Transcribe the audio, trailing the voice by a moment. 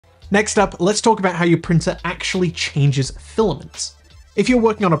Next up, let's talk about how your printer actually changes filaments. If you're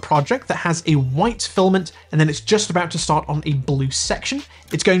working on a project that has a white filament and then it's just about to start on a blue section,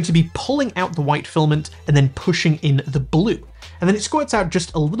 it's going to be pulling out the white filament and then pushing in the blue. And then it squirts out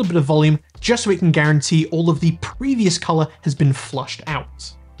just a little bit of volume just so it can guarantee all of the previous color has been flushed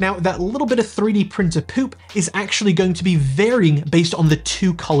out. Now, that little bit of 3D printer poop is actually going to be varying based on the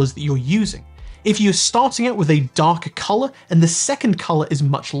two colors that you're using. If you're starting out with a darker color and the second color is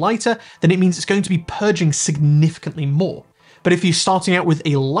much lighter, then it means it's going to be purging significantly more. But if you're starting out with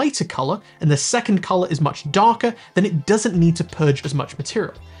a lighter color and the second color is much darker, then it doesn't need to purge as much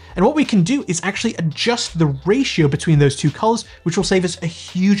material. And what we can do is actually adjust the ratio between those two colors, which will save us a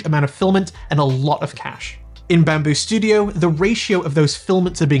huge amount of filament and a lot of cash. In Bamboo Studio, the ratio of those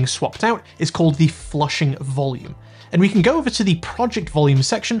filaments that are being swapped out is called the flushing volume. And we can go over to the project volume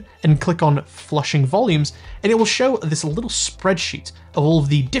section and click on flushing volumes, and it will show this little spreadsheet of all of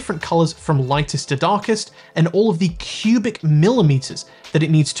the different colors from lightest to darkest and all of the cubic millimeters that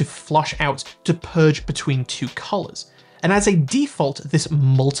it needs to flush out to purge between two colors. And as a default, this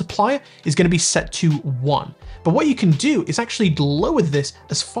multiplier is going to be set to 1. But what you can do is actually lower this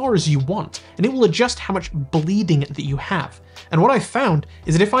as far as you want, and it will adjust how much bleeding that you have. And what I found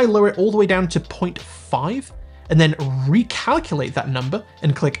is that if I lower it all the way down to 0.5, and then recalculate that number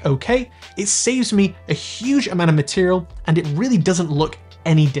and click OK, it saves me a huge amount of material and it really doesn't look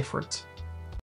any different.